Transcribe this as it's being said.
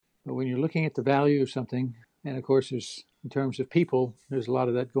But when you're looking at the value of something, and of course, there's in terms of people, there's a lot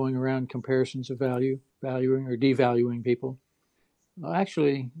of that going around, comparisons of value, valuing or devaluing people. Well,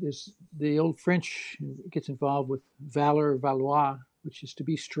 actually, is the old French gets involved with valor, valoir, which is to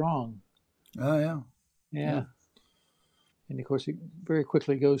be strong. Oh, yeah. Yeah. Yeah. And of course, it very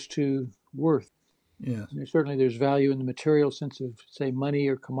quickly goes to worth. Yes. Certainly, there's value in the material sense of, say, money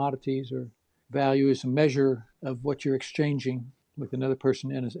or commodities, or value is a measure of what you're exchanging with another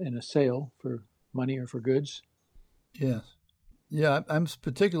person in a sale for money or for goods. Yes. Yeah, I'm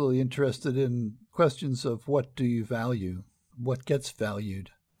particularly interested in questions of what do you value? What gets valued?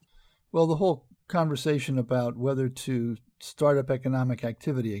 Well, the whole conversation about whether to start up economic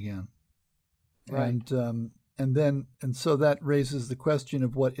activity again. Right. And so that raises the question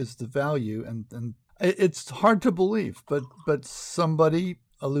of what is the value, and it's hard to believe, but somebody,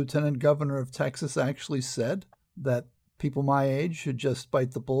 a lieutenant governor of Texas, actually said that people my age should just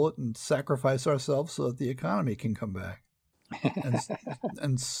bite the bullet and sacrifice ourselves so that the economy can come back.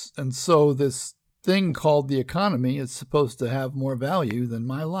 and and so this thing called the economy is supposed to have more value than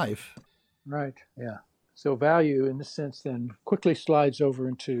my life. Right. Yeah. So value in this sense then quickly slides over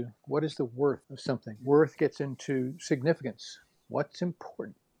into what is the worth of something. Worth gets into significance. What's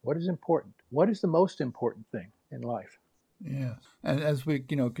important? What is important? What is the most important thing in life? Yeah. And as we,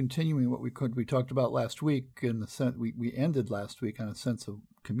 continuing what we talked about last week, in the sense we ended last week on a sense of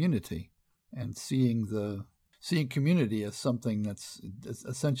community and seeing community as something that's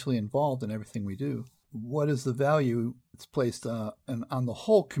essentially involved in everything we do. What is the value that's placed on the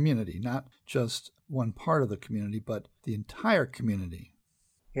whole community, not just one part of the community, but the entire community?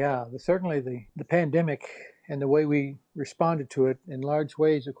 Yeah, certainly the pandemic and the way we responded to it in large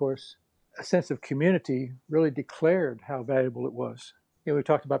ways, of course, a sense of community really declared how valuable it was. We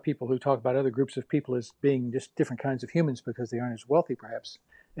talked about people who talk about other groups of people as being just different kinds of humans because they aren't as wealthy, perhaps.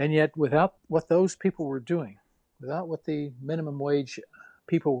 And yet, without what those people were doing, without what the minimum wage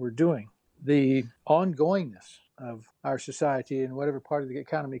people were doing, the ongoingness of our society and whatever part of the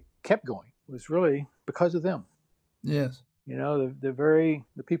economy kept going was really because of them. Yes.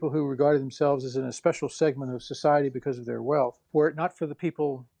 The people who regarded themselves as in a special segment of society because of their wealth, were it not for the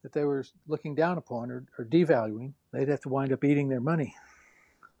people that they were looking down upon or devaluing, they'd have to wind up eating their money.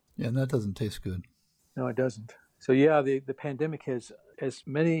 Yeah, and that doesn't taste good. No, it doesn't. So yeah, the pandemic has, as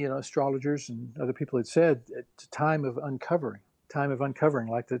many astrologers and other people had said, it's a time of uncovering,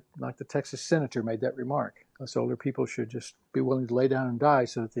 like the Texas senator made that remark. Us older people should just be willing to lay down and die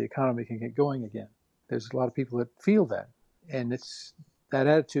so that the economy can get going again. There's a lot of people that feel that, and that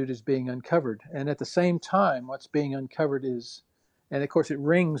attitude is being uncovered. And at the same time, what's being uncovered is, and of course it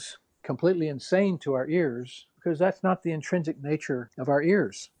rings completely insane to our ears, because that's not the intrinsic nature of our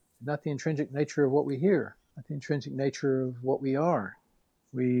ears, not the intrinsic nature of what we hear, not the intrinsic nature of what we are.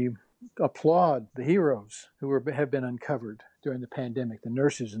 We applaud the heroes who have been uncovered during the pandemic, the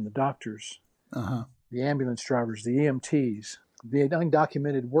nurses and the doctors, the ambulance drivers, the EMTs, the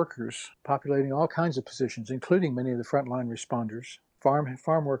undocumented workers populating all kinds of positions, including many of the frontline responders,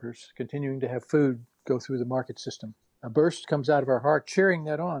 farm workers continuing to have food go through the market system. A burst comes out of our heart cheering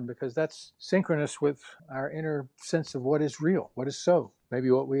that on, because that's synchronous with our inner sense of what is real, what is so.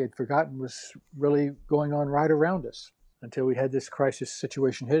 Maybe what we had forgotten was really going on right around us until we had this crisis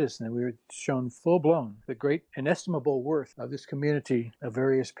situation hit us, and then we were shown full-blown the great inestimable worth of this community of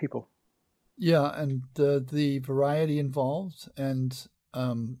various people. Yeah, and the variety involved, and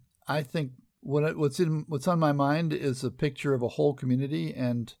I think what's on my mind is a picture of a whole community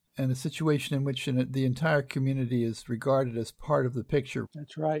and a situation in which the entire community is regarded as part of the picture.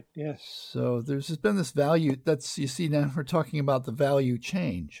 That's right. Yes. So there's been this value you see now we're talking about the value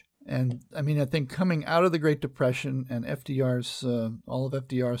change. And I mean, I think coming out of the Great Depression and FDR's all of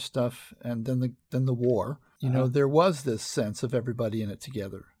FDR's stuff, and then the war, there was this sense of everybody in it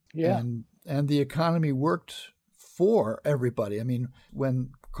together. Yeah. And the economy worked for everybody. I mean,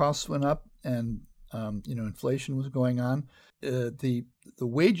 when costs went up and inflation was going on, the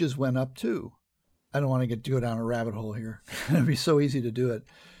wages went up too. I don't want to go down a rabbit hole here. It'd be so easy to do it.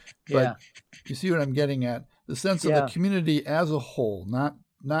 But you see what I'm getting at? The sense of the community as a whole, not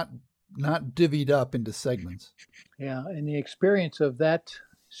divvied up into segments. Yeah, and the experience of that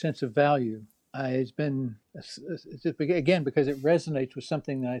sense of value has been, again, because it resonates with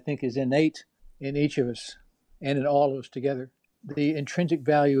something that I think is innate in each of us and in all of us together. The intrinsic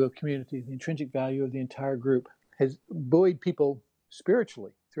value of community, the intrinsic value of the entire group has buoyed people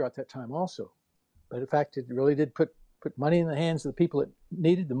spiritually throughout that time also. But in fact, it really did put money in the hands of the people that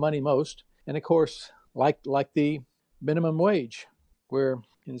needed the money most. And of course, like the minimum wage, where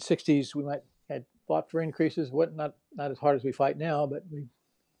in the 60s we might had fought for increases, not as hard as we fight now, but we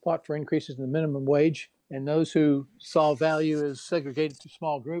fought for increases in the minimum wage, and those who saw value as segregated to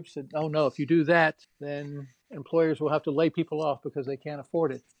small groups said, oh no, if you do that, then employers will have to lay people off because they can't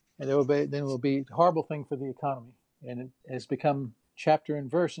afford it. And then it will be a horrible thing for the economy. And it has become chapter and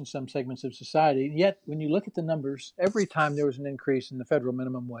verse in some segments of society. And yet, when you look at the numbers, every time there was an increase in the federal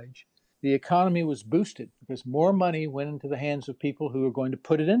minimum wage, the economy was boosted because more money went into the hands of people who were going to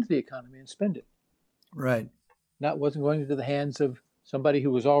put it into the economy and spend it. Right. That wasn't going into the hands of somebody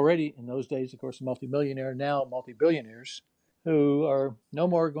who was already, in those days, of course, a multimillionaire, now multi-billionaires, who are no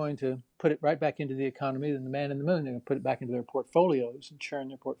more going to put it right back into the economy than the man in the moon. They're going to put it back into their portfolios and churn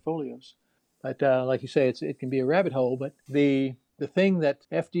their portfolios. But like you say, it can be a rabbit hole. But the thing that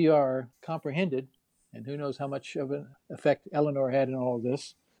FDR comprehended, and who knows how much of an effect Eleanor had in all of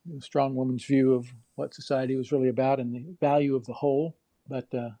this, a strong woman's view of what society was really about and the value of the whole.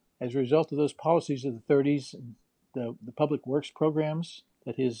 But as a result of those policies of the 30s, and the public works programs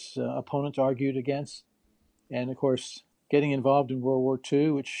that his opponents argued against, and of course getting involved in World War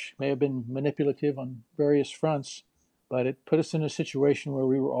II, which may have been manipulative on various fronts, but it put us in a situation where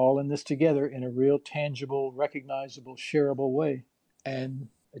we were all in this together in a real tangible, recognizable, shareable way. And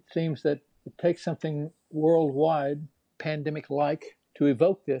it seems that it takes something worldwide, pandemic-like, to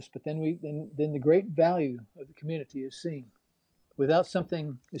evoke this, but then the great value of the community is seen. Without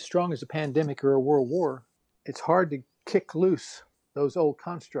something as strong as a pandemic or a world war, it's hard to kick loose those old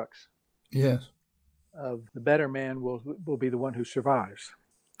constructs. Yes. Of the better man will be the one who survives.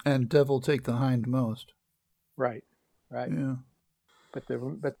 And devil take the hindmost. Right. Yeah. But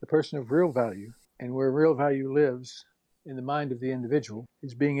the person of real value, and where real value lives in the mind of the individual,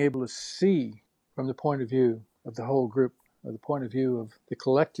 is being able to see from the point of view of the whole group, or the point of view of the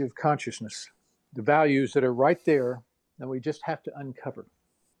collective consciousness, the values that are right there that we just have to uncover.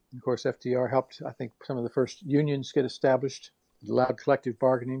 And of course, FDR helped, I think, some of the first unions get established. It allowed collective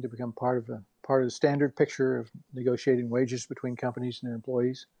bargaining to become part of the standard picture of negotiating wages between companies and their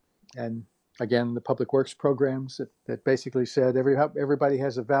employees. And again, the public works programs that basically said everybody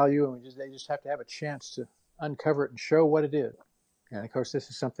has a value, and they just have to have a chance to uncover it and show what it is. And of course, this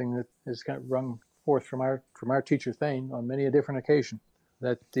is something that has kind of rung forth from our teacher Thane on many a different occasion,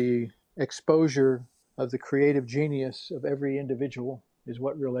 that the exposure of the creative genius of every individual is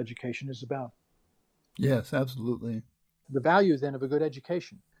what real education is about. Yes, absolutely. The value then of a good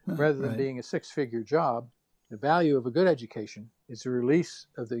education, rather than being a six-figure job, the value of a good education is the release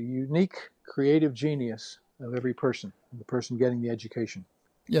of the unique creative genius of every person, the person getting the education.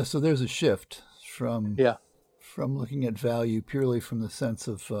 Yeah, so there's a shift from looking at value purely from the sense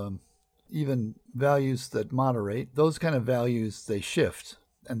of even values that moderate. Those kind of values, they shift,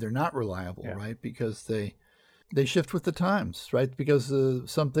 and they're not reliable, right? Because they shift with the times, right? Because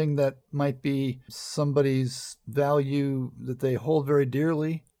something that might be somebody's value that they hold very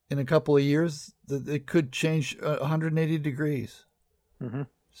dearly, in a couple of years, it could change 180 degrees. Mm-hmm.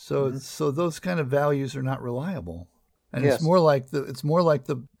 So those kind of values are not reliable. And it's more like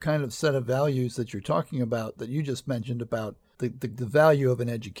the kind of set of values that you're talking about, that you just mentioned, about the value of an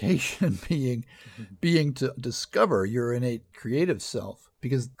education being to discover your innate creative self.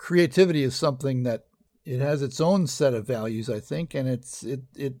 Because creativity is something that it has its own set of values, I think, and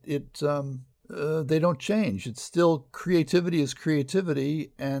they don't change. It's still, creativity is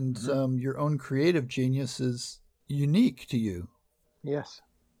creativity, and your own creative genius is unique to you. Yes.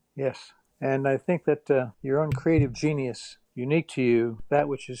 And I think that your own creative genius, unique to you, that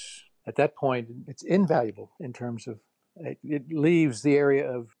which is, at that point, it's invaluable in terms of, it leaves the area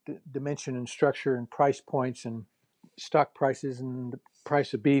of dimension and structure and price points and stock prices and the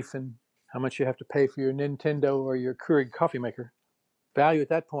price of beef and how much you have to pay for your Nintendo or your Keurig coffee maker. Value at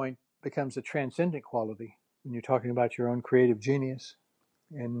that point becomes a transcendent quality when you're talking about your own creative genius.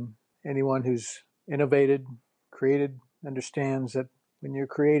 And anyone who's innovated, created, understands that when you're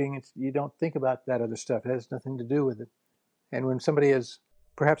creating, you don't think about that other stuff. It has nothing to do with it. And when somebody is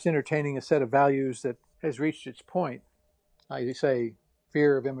perhaps entertaining a set of values that has reached its point, like you say,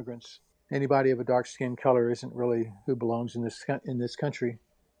 fear of immigrants, anybody of a dark skin color isn't really who belongs in this country,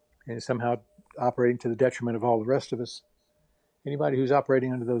 and is somehow operating to the detriment of all the rest of us. Anybody who's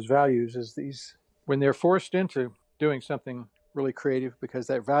operating under those values is when they're forced into doing something really creative because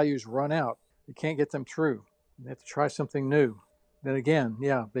their values run out, you can't get them through. They have to try something new. Then again,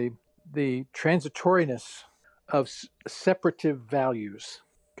 the transitoriness of separative values,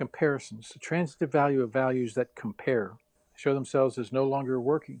 comparisons, the transitive value of values that compare, show themselves as no longer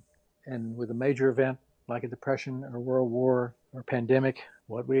working. And with a major event like a depression or world war or pandemic,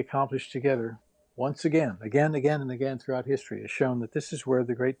 what we accomplished together, once again and again throughout history, has shown that this is where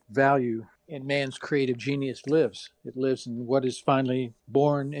the great value in man's creative genius lives. It lives in what is finally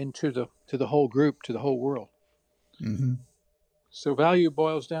born into the whole group, to the whole world. Mm-hmm. So value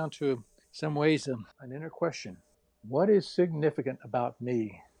boils down to, some ways, an inner question. What is significant about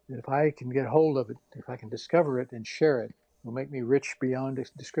me? That if I can get hold of it, if I can discover it and share it, will make me rich beyond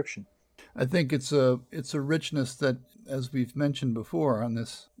description. I think it's a richness that, as we've mentioned before on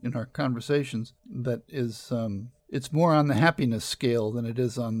this in our conversations, that is it's more on the happiness scale than it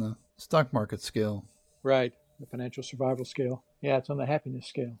is on the stock market scale. Right. The financial survival scale. Yeah, it's on the happiness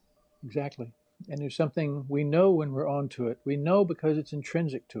scale. Exactly. And there's something we know when we're onto it. We know because it's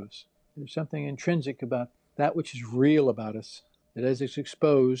intrinsic to us. There's something intrinsic about that which is real about us, that as it's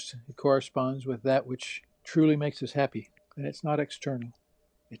exposed, it corresponds with that which truly makes us happy. And it's not external.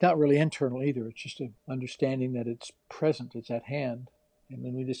 It's not really internal either. It's just an understanding that it's present, it's at hand. And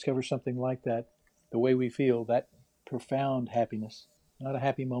when we discover something like that, the way we feel, that profound happiness, not a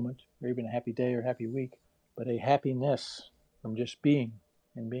happy moment or even a happy day or happy week, but a happiness from just being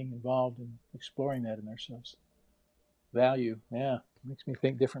and being involved in exploring that in ourselves. Value, yeah, makes me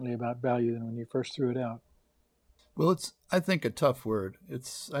think differently about value than when you first threw it out. Well, it's, I think, a tough word.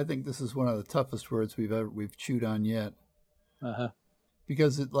 I think this is one of the toughest words we've chewed on yet. Uh-huh.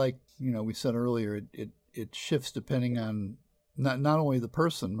 Because it, like, we said earlier, it shifts depending on not only the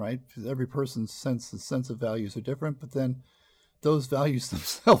person, right? Every person's sense of values are different, but then those values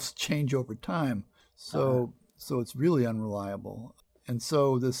themselves change over time. So it's really unreliable. And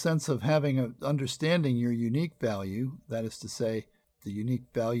so the sense of understanding your unique value, that is to say, the unique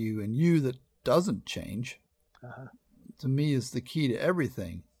value in you that doesn't change, to me is the key to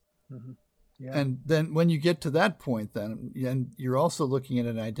everything. Mm-hmm. Yeah. And then when you get to that point, then and you're also looking at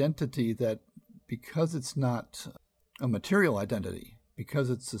an identity that, because it's not a material identity,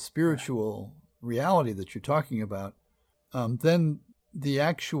 because it's a spiritual reality that you're talking about, then the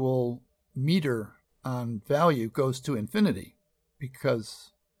actual meter on value goes to infinity,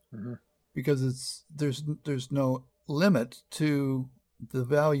 because there's no limit to the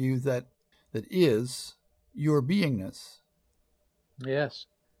value that is your beingness. Yes.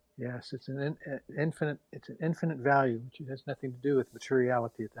 Yes, it's an infinite value, which has nothing to do with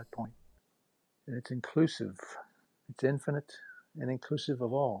materiality at that point. And it's inclusive. It's infinite and inclusive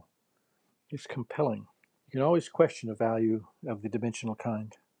of all. It's compelling. You can always question a value of the dimensional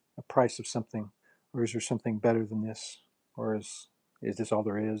kind, a price of something, or is there something better than this, or is this all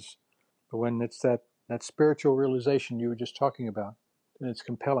there is? But when it's that spiritual realization you were just talking about, then it's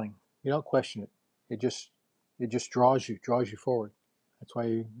compelling. You don't question it. It just draws you forward. That's why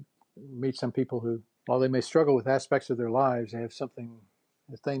you meet some people who, while they may struggle with aspects of their lives, they have something.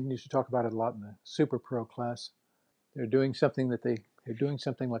 The thing used to talk about it a lot in the Super Pro class. They're doing something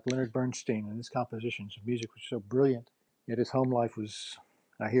like Leonard Bernstein and his compositions. His music was so brilliant, yet his home life was,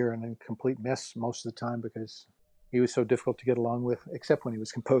 I hear, a complete mess most of the time because he was so difficult to get along with, except when he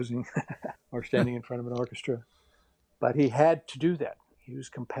was composing or standing in front of an orchestra. But he had to do that. He was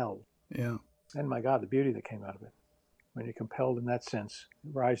compelled. Yeah. And my God, the beauty that came out of it. When you're compelled in that sense,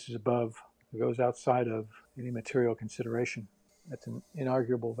 it rises above, it goes outside of any material consideration. That's an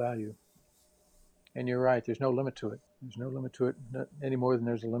inarguable value. And you're right, there's no limit to it. There's no limit to it any more than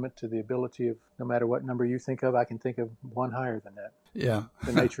there's a limit to the ability of, no matter what number you think of, I can think of one higher than that. Yeah.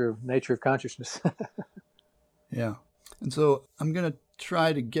 The nature of consciousness. Yeah. And so I'm going to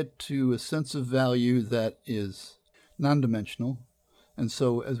try to get to a sense of value that is non-dimensional. And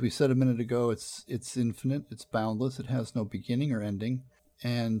so, as we said a minute ago, it's infinite, it's boundless, it has no beginning or ending.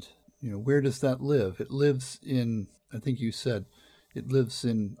 And, where does that live? It lives in, I think you said, it lives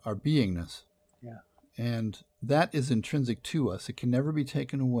in our beingness. Yeah. And that is intrinsic to us. It can never be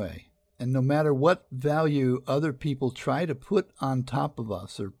taken away. And no matter what value other people try to put on top of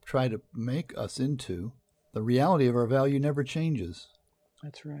us or try to make us into, the reality of our value never changes.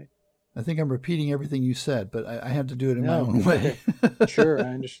 That's right. I think I'm repeating everything you said, but I had to do it in my own way. Sure,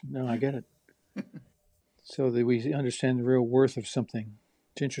 I understand. No, I get it. So that we understand the real worth of something.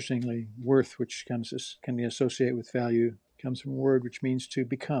 It's interestingly, worth, which can be associated with value, comes from a word which means to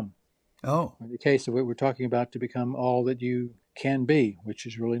become. Oh. In the case of what we're talking about, to become all that you can be, which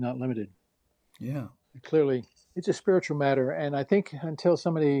is really not limited. Yeah. Clearly, it's a spiritual matter, and I think until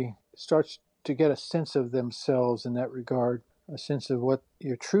somebody starts to get a sense of themselves in that regard, a sense of what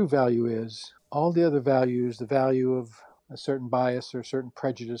your true value is, all the other values, the value of a certain bias or a certain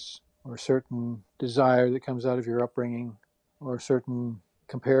prejudice or a certain desire that comes out of your upbringing or a certain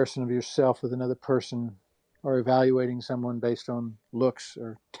comparison of yourself with another person or evaluating someone based on looks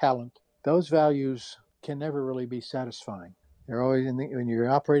or talent, those values can never really be satisfying. They're always when you're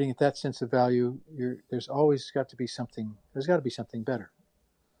operating at that sense of value, there's always got to be something. There's got to be something better.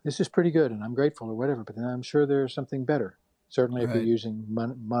 this is pretty good and I'm grateful or whatever, but then I'm sure there's something better. Certainly if you're Right. using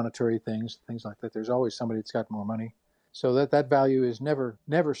monetary things like that, there's always somebody that's got more money. So that value is never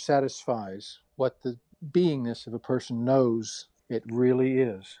satisfies what the beingness of a person knows it really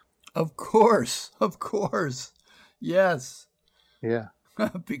is. Of course. Of course. Yes. Yeah.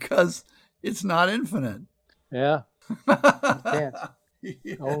 Because it's not infinite. Yeah. You can't.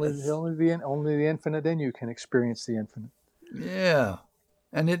 Yes. Only the infinite in you can experience the infinite. Yeah.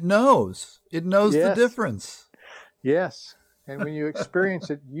 And it knows. It knows the Yes. difference. Yes. And when you experience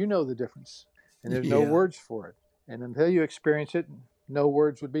it, you know the difference. And there's no Yeah. words for it. And until you experience it, no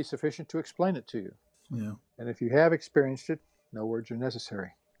words would be sufficient to explain it to you. Yeah. And if you have experienced it, no words are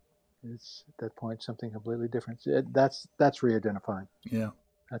necessary. It's at that point something completely different. That's re-identifying. Yeah.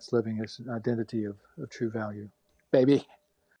 That's living as an identity of true value. Baby.